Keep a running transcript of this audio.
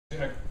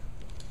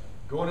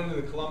Going into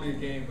the Columbia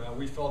game,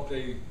 we felt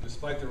they,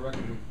 despite their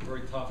record, were a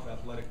very tough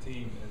athletic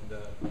team,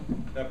 and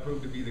that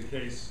proved to be the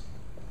case.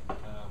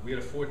 We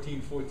had a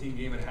 14-14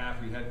 game at half.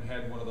 We hadn't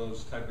had one of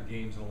those type of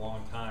games in a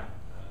long time.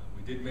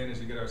 We did manage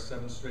to get our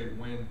 7th straight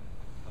win,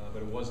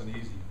 but it wasn't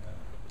easy.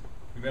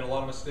 We made a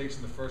lot of mistakes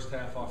in the first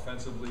half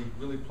offensively,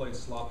 really played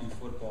sloppy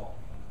football.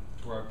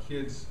 To our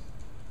kids'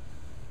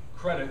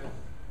 credit,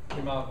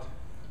 came out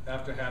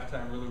after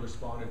halftime, really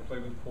responded,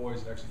 played with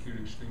poise,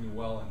 executed extremely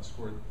well, and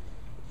scored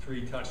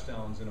 3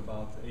 touchdowns in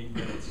about 8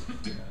 minutes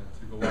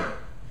to go up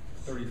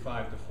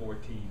 35-14.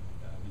 We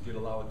did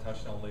allow a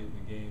touchdown late in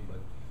the game, but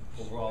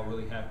overall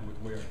really happy with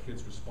the way our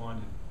kids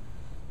responded.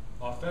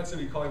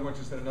 Offensively, Collie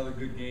Winters had another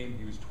good game.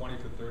 He was 20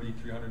 for 30,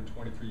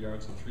 323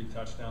 yards and 3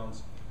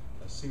 touchdowns.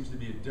 Seems to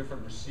be a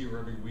different receiver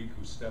every week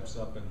who steps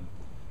up and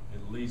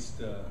at least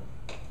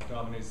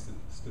dominates the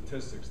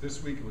statistics.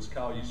 This week it was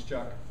Kyle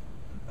Juszczyk.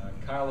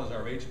 Kyle is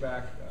our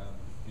H-back.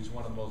 He's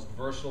one of the most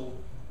versatile,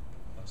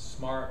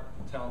 smart,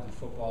 talented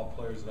football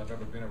players that I've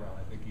ever been around.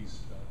 I think he's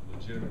a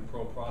legitimate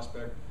pro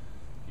prospect.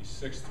 He's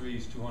 6'3",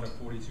 he's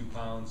 242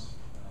 pounds.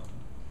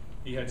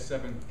 He had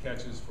 7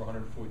 catches for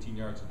 114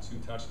 yards and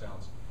 2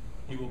 touchdowns.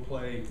 He will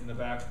play in the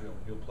backfield.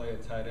 He'll play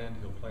at tight end.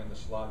 He'll play in the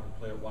slot. He'll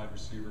play at wide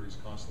receiver. He's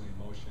constantly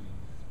in motion.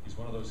 He's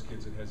one of those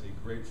kids that has a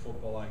great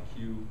football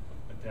IQ,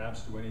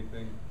 adapts to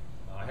anything.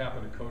 I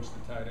happen to coach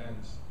the tight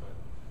ends, but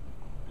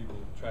people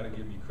try to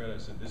give me credit. I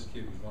said this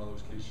kid was one of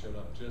those kids showed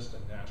up just a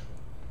natural.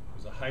 He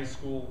was a high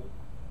school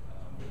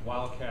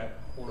Wildcat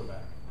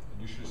quarterback,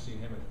 and you should have seen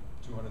him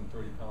at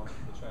 230 pounds.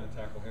 People trying to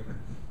tackle him.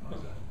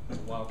 He's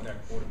a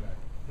Wildcat quarterback.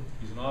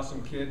 He's an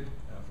awesome kid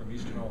from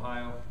Eastern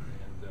Ohio,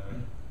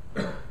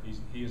 and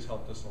he has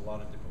helped us in a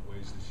lot of different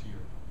ways this year.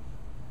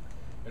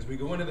 As we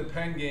go into the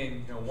Penn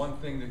game, one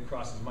thing that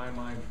crosses my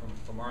mind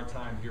from our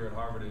time here at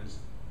Harvard is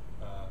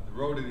the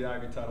road to the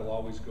Ivy title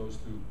always goes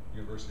through the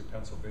University of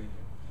Pennsylvania.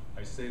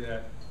 I say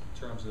that in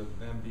terms of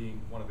them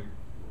being one of the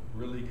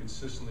really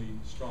consistently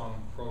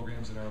strong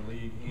programs in our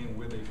league and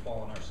where they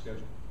fall on our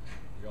schedule.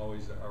 We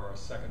always are our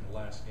second to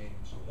last game.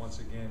 So once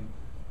again,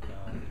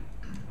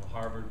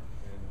 Harvard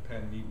and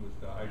Penn meet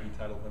with Ivy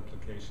title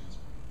implications.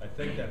 I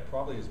think that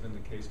probably has been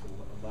the case for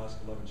the last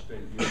 11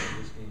 straight years that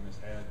this game has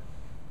had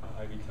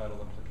Ivy title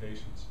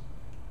implications.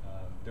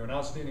 They're an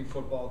outstanding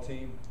football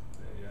team.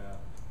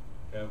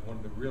 They have one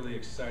of the really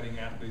exciting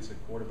athletes at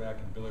quarterback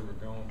in Billy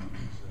Ragone.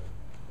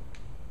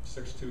 He's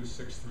 6'2",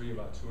 6'3",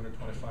 about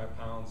 225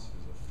 pounds.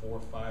 He's a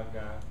 4'5"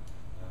 guy.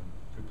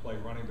 Could play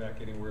running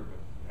back anywhere, but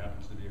he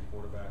happens to be a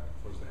quarterback,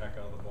 throws the heck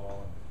out of the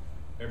ball. And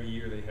every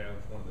year they have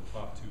one of the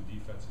top 2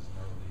 defenses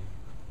in our league.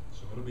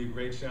 So it'll be a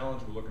great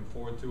challenge. We're looking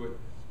forward to it.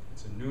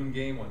 It's a noon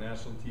game on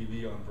national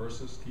TV on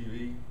Versus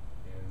TV,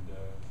 and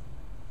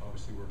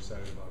obviously we're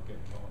excited about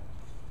getting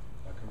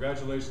going.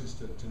 Congratulations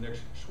to Nick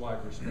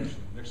Schweiger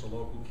especially. Nick's a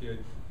local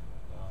kid,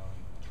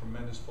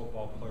 tremendous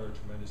football player,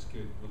 tremendous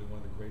kid, really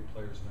one of the great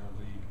players in our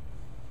league.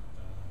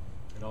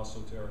 And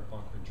also to Eric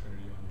Bunker and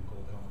Trinity on your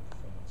gold helmet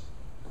performance.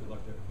 Good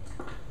luck to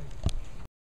everybody.